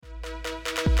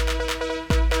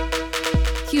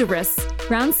Hubris,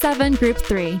 Round 7, Group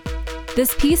 3.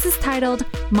 This piece is titled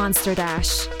Monster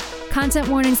Dash. Content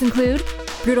warnings include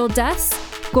brutal deaths,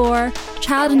 gore,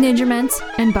 child endangerment,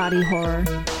 and body horror.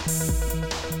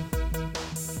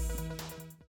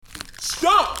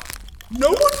 Stop! No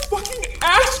one fucking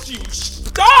asked you!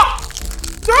 Stop!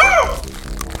 Stop!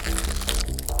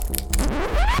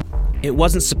 It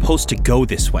wasn't supposed to go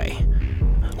this way.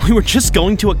 We were just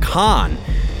going to a con.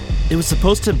 It was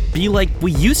supposed to be like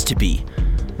we used to be.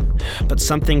 But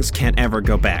some things can't ever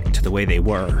go back to the way they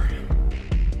were.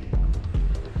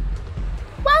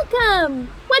 Welcome!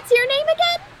 What's your name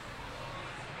again?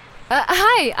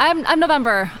 Hi, I'm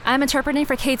November. I'm interpreting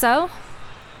for Kato.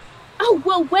 Oh,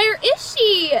 well, where is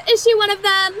she? Is she one of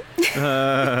them?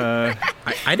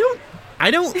 I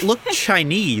don't look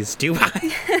Chinese, do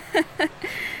I?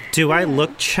 Do I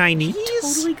look Chinese?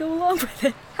 Totally go along with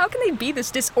it. How can they be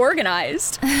this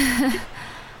disorganized?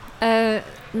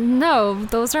 No,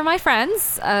 those are my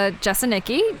friends, Jess and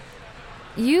Nikki.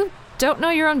 You don't know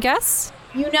your own guests?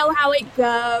 You know how it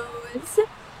goes.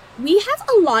 We have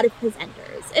a lot of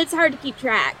presenters. It's hard to keep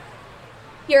track.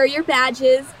 Here are your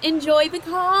badges. Enjoy the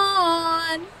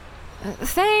con.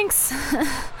 Thanks.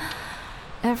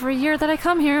 Every year that I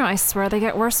come here, I swear they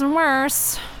get worse and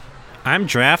worse. I'm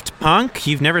Draft Punk.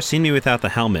 You've never seen me without the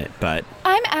helmet, but...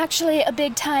 I'm actually a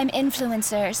big-time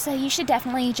influencer, so you should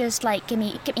definitely just, get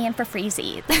me in for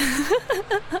freezy.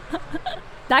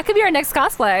 That could be our next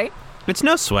cosplay. It's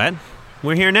no sweat.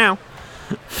 We're here now.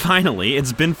 Finally,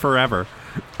 it's been forever.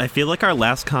 I feel like our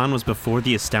last con was before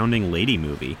the Astounding Lady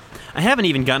movie. I haven't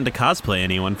even gotten to cosplay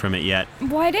anyone from it yet.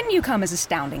 Why didn't you come as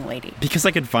Astounding Lady? Because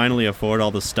I could finally afford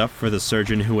all the stuff for the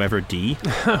Surgeon Whoever D.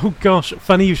 Oh gosh,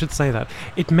 funny you should say that.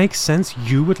 It makes sense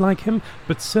you would like him,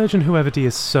 but Surgeon Whoever D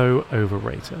is so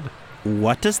overrated.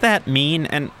 What does that mean,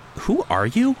 and who are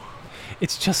you?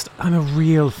 It's just, I'm a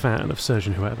real fan of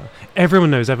Surgeon Whoever.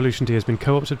 Everyone knows Evolution D has been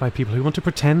co-opted by people who want to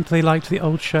pretend they liked the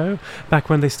old show, back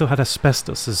when they still had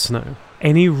asbestos as snow.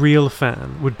 Any real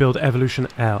fan would build Evolution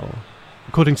L.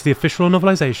 According to the official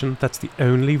novelization, that's the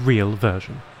only real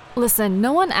version. Listen,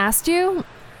 no one asked you,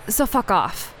 so fuck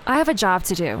off. I have a job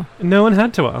to do. No one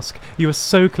had to ask. You were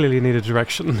so clearly needed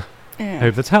direction.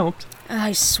 Hope that's helped.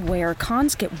 I swear,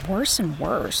 cons get worse and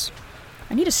worse.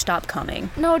 I need to stop coming.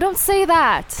 No, don't say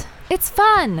that. It's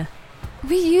fun.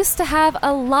 We used to have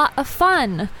a lot of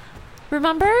fun.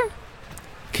 Remember?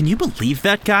 Can you believe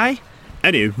that guy?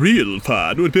 Any real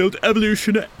fan would build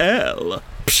Evolution L.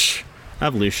 Psh,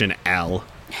 Evolution L.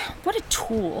 What a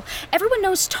tool. Everyone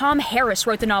knows Tom Harris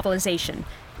wrote the novelization.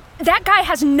 That guy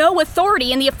has no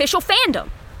authority in the official fandom.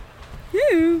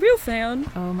 Real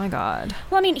fan. Oh my god.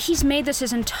 Well, I mean, he's made this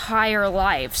his entire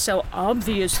life, so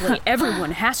obviously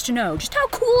everyone has to know just how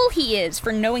cool he is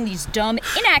for knowing these dumb,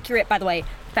 inaccurate, by the way,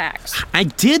 facts. I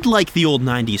did like the old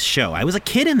 90s show. I was a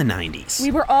kid in the 90s.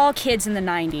 We were all kids in the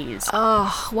 90s.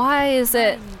 Why is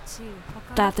it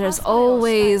that there's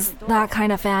always that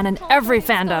kind of fan in every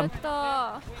fandom?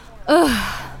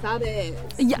 Ugh.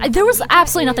 Yeah, there was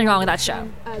absolutely nothing wrong with that show.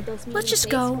 Let's just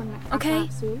go, okay?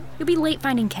 You'll be late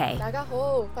finding Kay.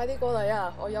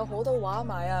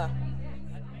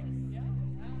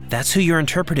 That's who you're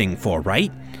interpreting for,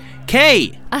 right?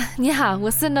 Kay! 你好，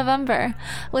我是 November，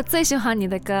 我最喜欢你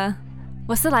的歌，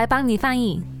我是来帮你翻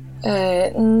译。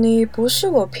你不是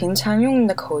我平常用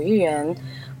的口译员，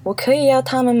我可以要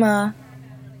他们吗？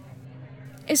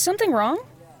 Is something wrong?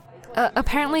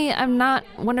 Apparently, I'm not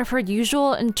one of her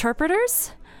usual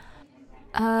interpreters.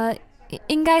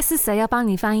 应该是谁要帮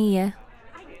你翻译耶？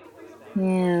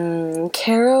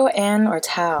 Carol, Ann, or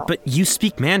Tao. But you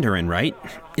speak Mandarin, right?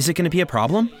 Is it going to be a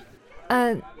problem?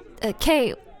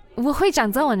 Kay, 我会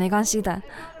讲中文没关系的。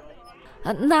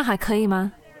那还可以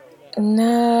吗？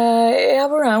那要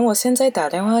不然我现在打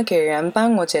电话给人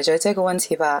帮我解决这个问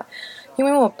题吧。因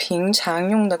为我平常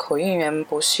用的口译员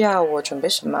不需要我准备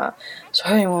什么，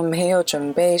所以我没有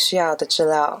准备需要的资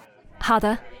料。好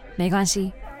的，没关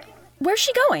系。 Where's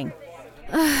she going?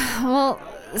 Well,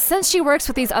 since she works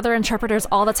with these other interpreters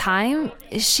all the time,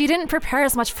 she didn't prepare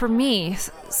as much for me,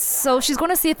 so she's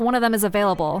going to see if one of them is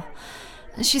available.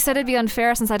 She said it'd be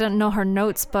unfair since I didn't know her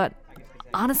notes, but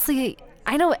honestly,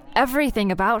 I know everything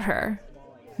about her.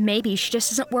 Maybe she just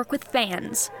doesn't work with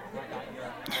fans.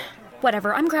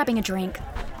 Whatever, I'm grabbing a drink.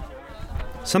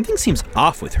 Something seems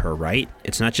off with her, right?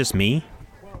 It's not just me?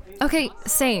 Okay,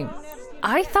 same.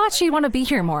 I thought she'd want to be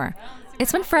here more.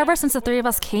 It's been forever since the three of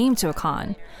us came to a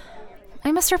con.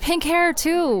 I miss her pink hair,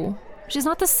 too. She's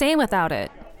not the same without it.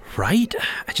 Right?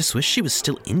 I just wish she was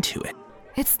still into it.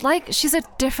 It's like she's a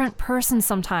different person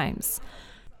sometimes.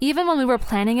 Even when we were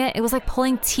planning it, it was like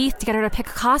pulling teeth to get her to pick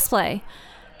a cosplay.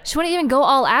 She wouldn't even go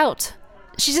all out.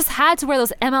 She just had to wear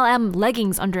those MLM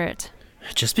leggings under it.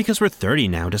 Just because we're 30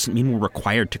 now doesn't mean we're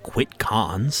required to quit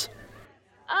cons.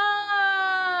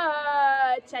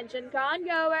 Attention con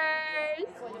goers!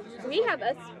 We have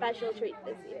a special treat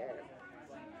this year.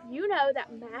 You know that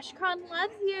MashCon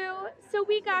loves you, so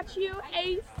we got you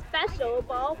a special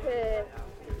ball pit.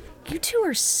 You two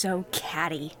are so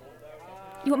catty.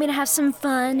 You want me to have some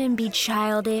fun and be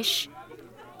childish?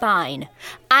 Fine.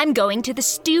 I'm going to the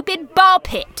stupid ball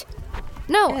pit.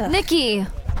 No, Nikki,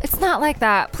 it's not like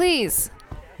that, please.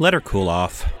 Let her cool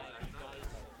off.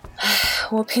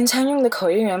 我平常用的口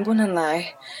译员不能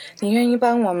来，你愿意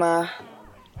帮我吗？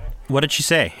 What did she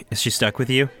say? Is she stuck with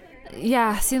you?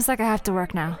 Yeah, seems like I have to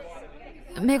work now.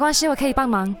 没关系，我可以帮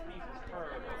忙。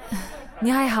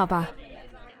你还好吧？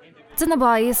真的不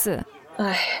好意思。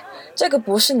唉，这个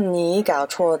不是你搞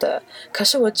错的，可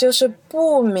是我就是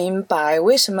不明白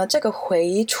为什么这个回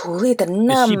忆处理的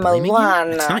那 Is she 么 blaming you? 乱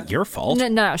It's 呢？ not your fault.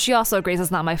 No, she also agrees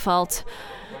it's not my fault.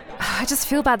 I just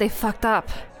feel bad they fucked up.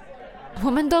 我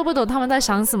们都不懂他们在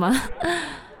想什么。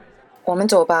我们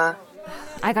走吧。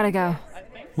 I gotta go.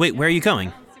 Wait, where are you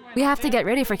going? We have to get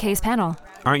ready for Kay's panel.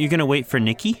 Aren't you gonna wait for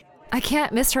Nikki? I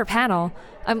can't miss her panel.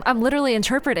 I'm literally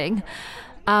interpreting.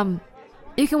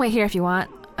 You can wait here if you want.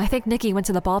 I think Nikki went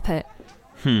to the ball pit.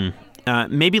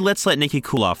 Maybe let's let Nikki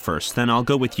cool off first, then I'll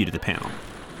go with you to the panel.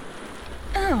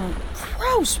 Oh,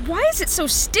 gross. Why is it so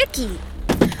sticky?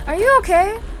 Are you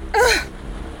okay?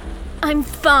 I'm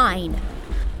fine.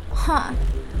 Huh.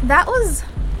 That was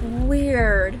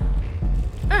weird.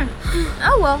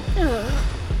 Oh well.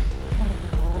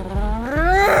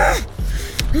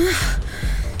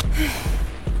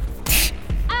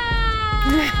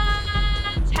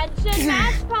 Attention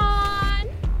MashCon!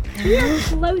 We are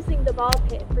closing the ball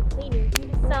pit for cleaning due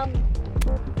to some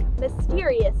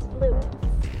mysterious fluids.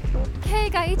 Kay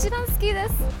が一番好きで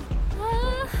す。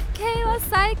Kay は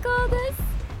最高で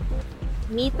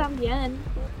す。Me también.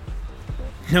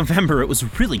 November, it was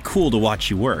really cool to watch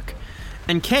you work.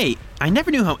 And Kay, I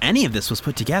never knew how any of this was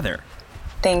put together.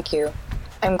 Thank you.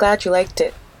 I'm glad you liked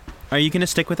it. Are you gonna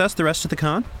stick with us the rest of the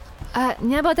con?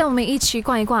 你要不要带我们一起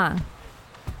逛一逛？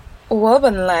我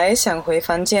本来想回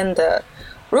房间的，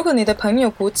如果你的朋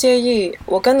友不介意，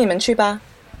我跟你们去吧。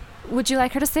 Would you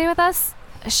like her to stay with us?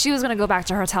 She was gonna go back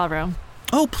to her hotel room.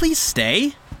 Oh, please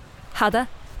stay. 好的，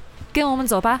跟我们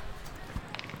走吧。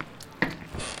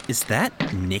 Is that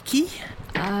Nikki?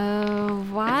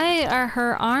 Why are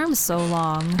her arms so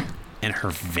long? And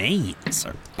her veins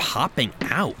are popping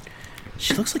out.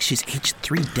 She looks like she's aged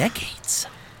 3 decades.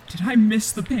 Did I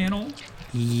miss the panel?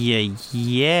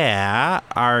 Yeah.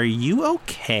 Are you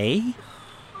okay?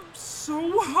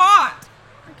 So hot!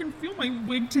 I can feel my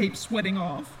wig tape sweating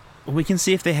off. We can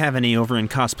see if they have any over in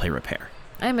cosplay repair.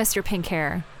 I miss your pink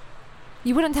hair.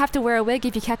 You wouldn't have to wear a wig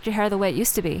if you kept your hair the way it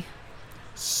used to be.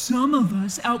 Some of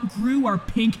us outgrew our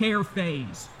pink hair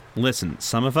phase. Listen,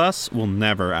 some of us will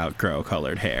never outgrow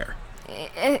colored hair.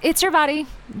 It's your body.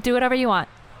 Do whatever you want.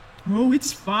 Oh,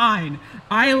 it's fine.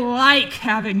 I like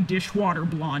having dishwater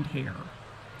blonde hair.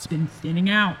 It's been thinning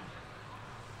out.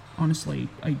 Honestly,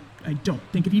 I don't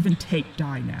think it'd even take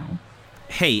dye now.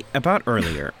 Hey, about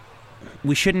earlier.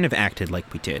 We shouldn't have acted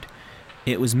like we did.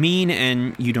 It was mean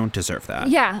and you don't deserve that.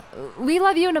 Yeah, we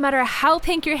love you no matter how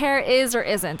pink your hair is or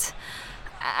isn't.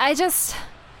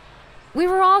 We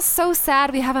were all so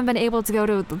sad we haven't been able to go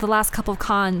to the last couple of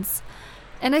cons.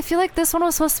 And I feel like this one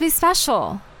was supposed to be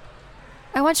special.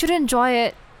 I want you to enjoy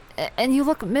it, and you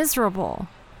look miserable.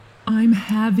 I'm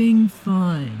having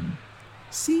fun.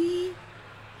 See?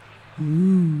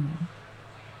 Ooh.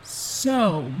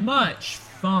 So much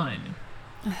fun.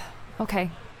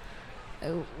 Okay.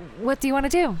 What do you want to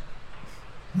do?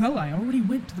 Well, I already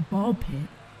went to the ball pit.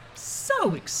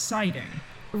 So exciting.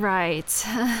 Right.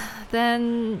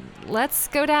 Then let's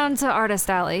go down to Artist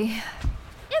Alley.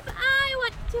 If I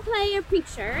want to play a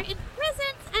preacher in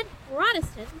presents and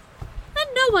Protestants, then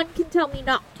no one can tell me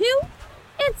not to.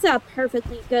 It's a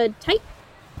perfectly good type.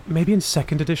 Maybe in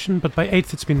 2nd edition, but by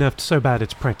 8th it's been nerfed so bad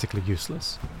it's practically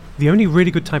useless. The only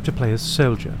really good type to play is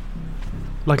Soldier.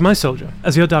 Like my Soldier,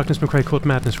 Azure Darkness McRae Court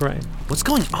Madness Ray. What's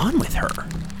going on with her?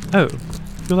 Oh,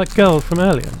 you're that girl from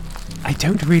earlier. I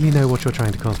don't really know what you're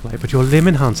trying to cosplay, but your limb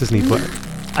enhancers need work.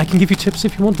 I can give you tips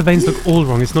if you want. The veins look all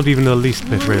wrong. It's not even the least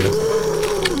bit realistic.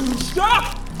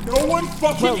 Stop! No one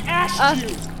fucking asked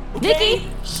you! Okay? Nikki!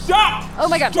 Stop! Oh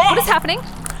my god, Stop! what is happening?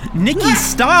 Nikki,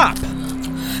 stop!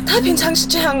 他平常是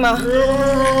这样吗？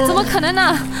怎么可能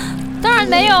呢？当然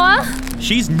没有啊！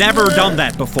 She's never done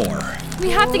that before. We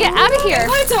have to get out of here!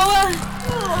 快走啊！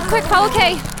 Quick, follow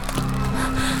Kay!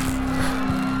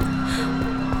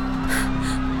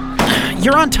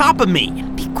 You're on top of me!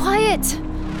 Be quiet!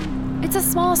 It's a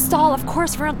small stall, of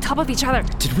course we're on top of each other.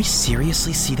 Did we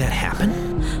seriously see that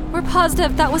happen? We're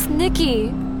positive that was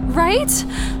Nikki, right?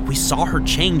 We saw her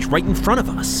change right in front of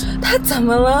us. 她怎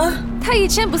么了？她以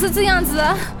前不是这样子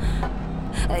的。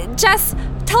Jess,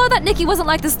 tell her that Nikki wasn't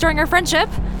like this during our friendship.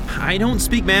 I don't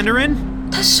speak Mandarin.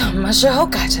 她什么时候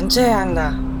改成这样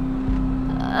的？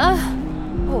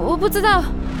我不知道，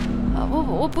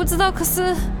我不知道，可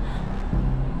是。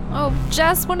Oh,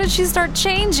 Jess, when did she start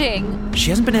changing? She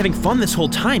hasn't been having fun this whole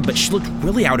time, but she looked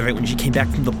really out of it when she came back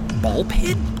from the ball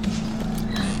pit.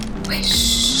 喂，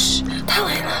嘘，她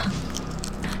来了。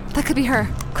 That could be her.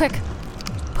 Quick,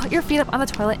 put your feet up on the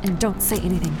toilet and don't say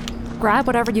anything. Grab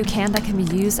whatever you can that can be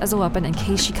used as a weapon in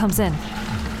case she comes in.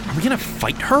 Are we gonna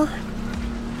fight her?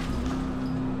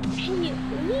 Can you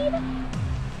read?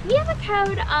 We have a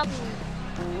code,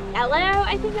 yellow,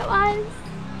 I think it was?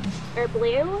 Or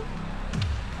blue?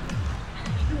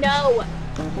 No,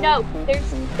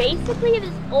 there's basically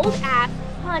this old-ass,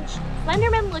 hunched,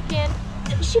 Slenderman-looking.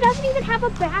 She doesn't even have a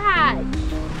badge.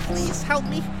 Please help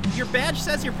me. Your badge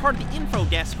says you're part of the info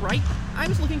desk, right? I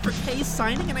was looking for Kay's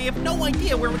signing and I have no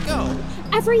idea where to go.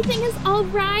 Everything is all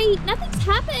right. Nothing's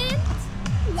happened.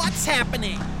 What's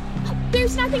happening?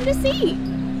 There's nothing to see.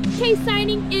 Kay's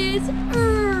signing is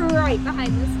right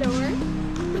behind this door.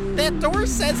 But that door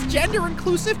says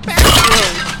gender-inclusive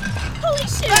bathroom. Holy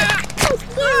shit!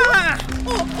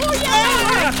 Oh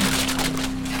yeah!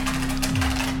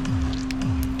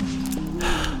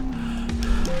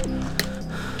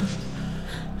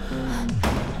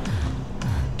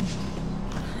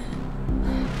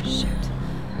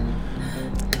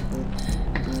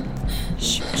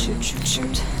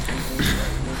 Shoot.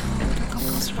 Come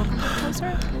closer.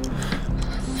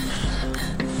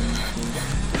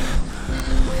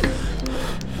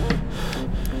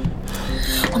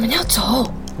 我们要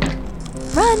走。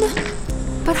 Run!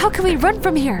 But how can we run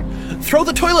from here? Throw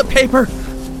the toilet paper!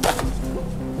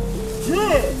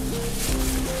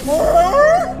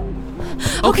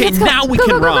 Okay, let's go. now we Go,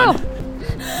 can go, go, run. go.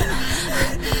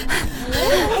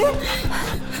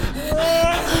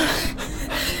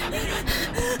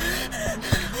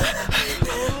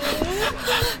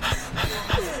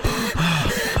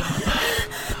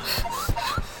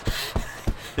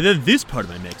 And then this part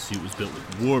of my mech suit was built with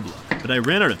Warblock, but I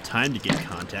ran out of time to get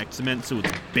contact cement, so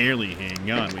it's barely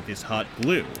hanging on with this hot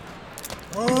glue.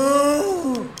 Your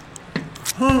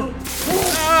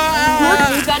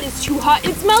glue gun is too hot.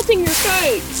 It's melting your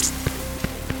face.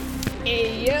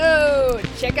 Hey, yo!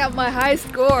 Check out my high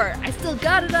score. I still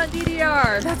got it on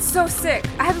DDR. That's so sick.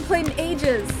 I haven't played in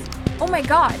ages. Oh my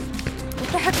god. What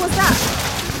the heck was that?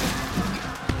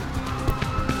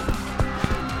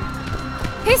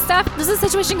 Hey, Steph, there's a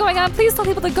situation going on. Please tell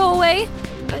people to go away.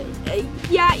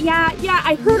 Yeah.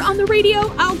 I heard on the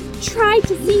radio. I'll try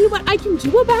to see what I can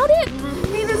do about it.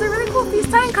 Hey, there's a really cool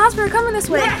FaceTime cosplayer coming this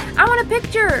way. I want a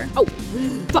picture. Oh,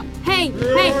 hey,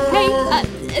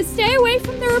 stay away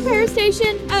from the repair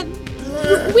station.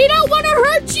 We don't want to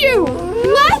hurt you.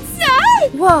 Let's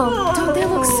Whoa, don't they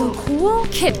look so cool?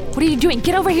 Kid, what are you doing?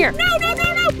 Get over here. No,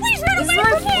 please run away from This is here.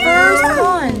 my first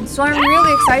con, so I'm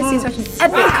really excited to see such an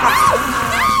epic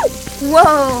costume.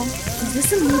 Whoa, is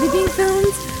this a movie being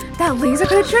filmed? That laser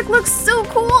cut trick looks so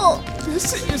cool.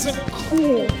 This isn't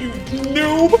cool, you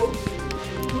noob!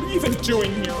 What are you even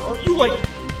doing here? Are you like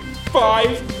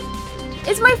 5?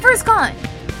 It's my first con.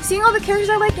 Seeing all the characters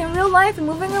I like in real life and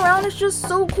moving around is just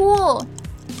so cool.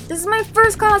 This is my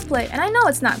first cosplay, and I know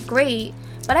it's not great,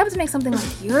 but I hope to make something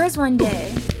like yours one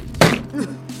day.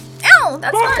 Ow,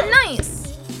 that's not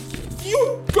nice.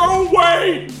 You go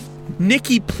away!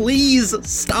 Nikki, please,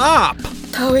 stop!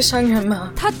 她会伤人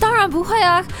吗？他当然不会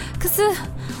啊，可是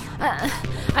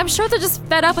I'm sure they're just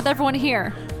fed up with everyone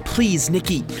here. Please,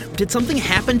 Nikki, did something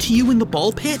happen to you in the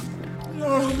ball pit?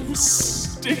 Oh, it was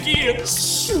sticky and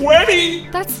sweaty!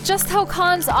 That's just how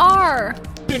cons are.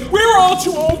 Then we're all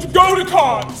too old to go to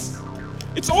cons!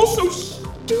 It's all so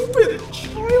stupid and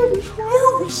childish. Why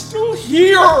are we still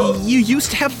here? You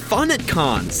used to have fun at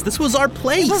cons. This was our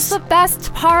place. It was the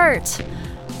best part.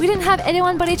 We didn't have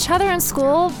anyone but each other in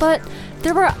school, but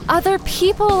there were other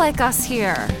people like us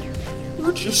here.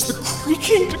 We're just the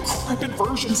creaking, decrepit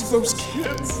versions of those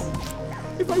kids.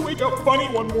 If I wake up funny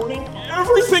one morning,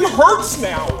 everything hurts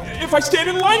now. If I stand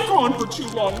in line con for too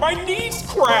long, my knees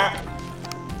crack.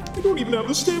 I don't even have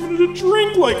the stamina to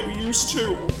drink like we used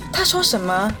to. 她说什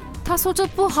么？他说这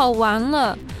不好玩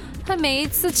了，他每一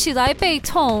次起来背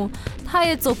痛，他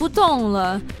也走不动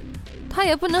了，他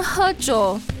也不能喝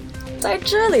酒。在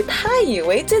这里，她以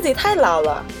为自己太老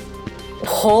了。我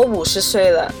50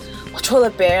岁了，我做了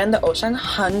别人的偶像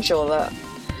很久了。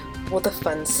我的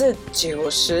粉丝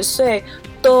90岁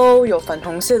都有粉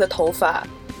红色的头发。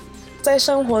在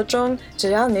生活中，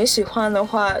只要你喜欢的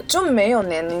话，就没有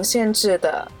年龄限制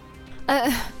的。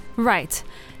Right.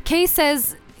 Kay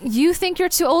says, you think you're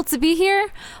too old to be here?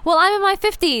 Well, I'm in my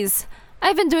 50s.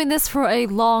 I've been doing this for a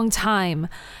long time.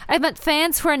 I've met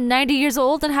fans who are 90 years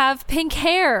old and have pink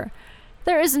hair.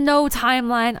 There is no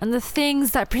timeline on the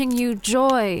things that bring you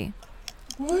joy.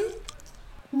 What?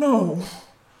 No.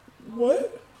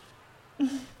 What?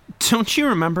 Don't you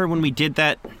remember when we did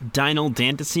that Dino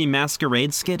Dantasy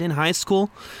masquerade skit in high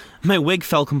school? My wig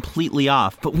fell completely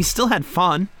off, but we still had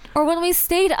fun. Or when we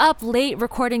stayed up late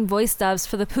recording voice dubs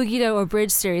for the Poogido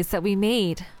Abridged series that we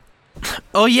made.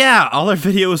 Oh yeah, all our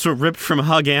videos were ripped from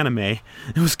Hug Anime.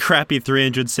 It was crappy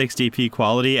 360p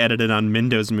quality edited on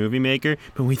Windows Movie Maker,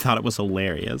 but we thought it was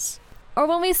hilarious. Or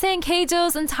when we sang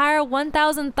Keijo's entire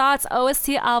 1000 Thoughts OST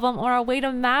album on our way to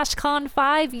MashCon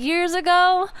 5 years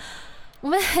ago. 我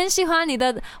们很喜欢你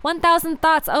的 1000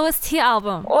 Thoughts OST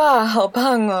album. 哇，好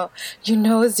棒哦 You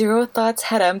know Zero Thoughts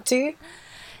Head Empty?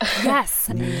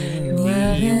 Yes. 你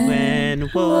问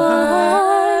我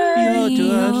有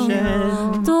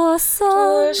多深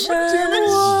Damn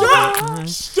it,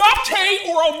 stop,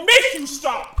 Kay, or I'll make you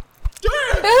stop!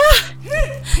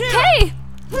 Kay!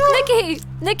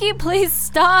 Nikki, please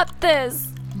stop this.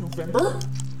 November,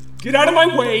 get out of my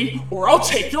way, or I'll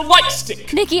take your light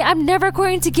stick! Nikki, I'm never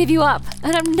going to give you up,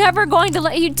 and I'm never going to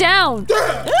let you down.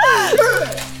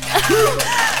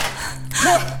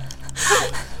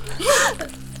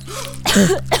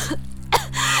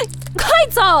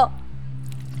 Kaito!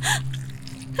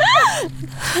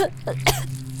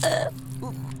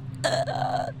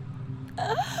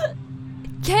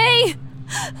 Kay!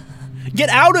 Get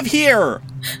out of here!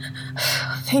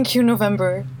 Thank you,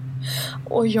 November.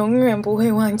 我永远不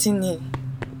会忘记你。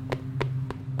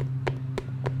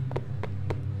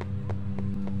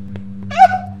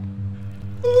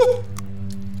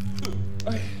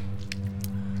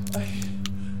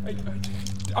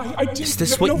Is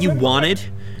this what you wanted?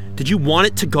 Did you want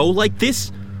it to go like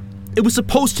this? It was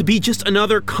supposed to be just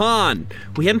another con.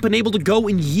 We hadn't been able to go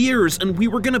in years, and we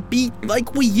were gonna be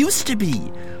like we used to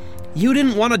be. You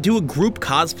didn't want to do a group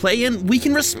cosplay, and we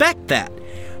can respect that.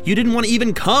 You didn't want to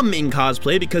even come in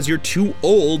cosplay because you're too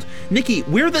old. Nikki,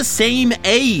 we're the same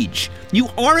age. You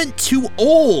aren't too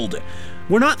old.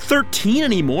 We're not 13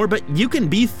 anymore, but you can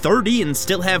be 30 and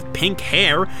still have pink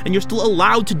hair, and you're still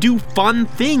allowed to do fun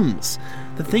things.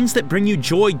 The things that bring you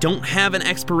joy don't have an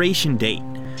expiration date.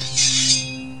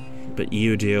 But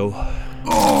you do.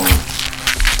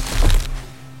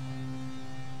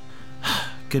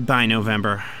 Goodbye,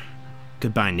 November.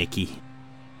 Goodbye, Nikki.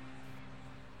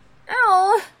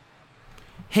 Ow!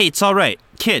 Hey, it's all right.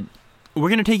 Kid, we're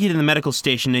gonna take you to the medical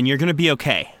station and you're gonna be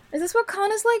okay. Is this what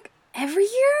con is like every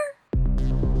year?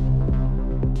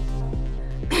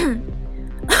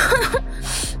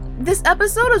 This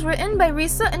episode was written by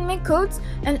Risa and Mick Coates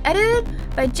and edited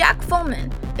by Jack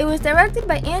Fullman. It was directed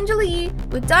by Angela Yee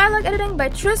with dialogue editing by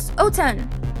Tris Oten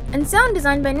and sound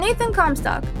design by Nathan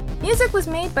Comstock. Music was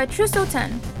made by Tris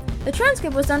Oten. The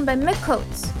transcript was done by Mick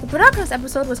Coates. The Productions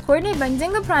episode was coordinated by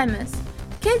Nzinga Primus.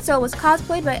 Keizo was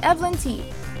cosplayed by Evelyn T.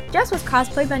 Jess was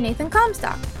cosplayed by Nathan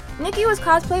Comstock. Nikki was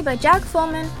cosplayed by Jack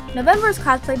Fullman. November was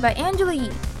cosplayed by Angela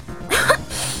Yee.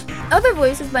 Other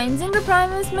voices by Nzinga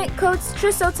Primus, Mick Coates,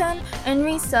 Tris Oten, and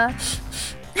Risa.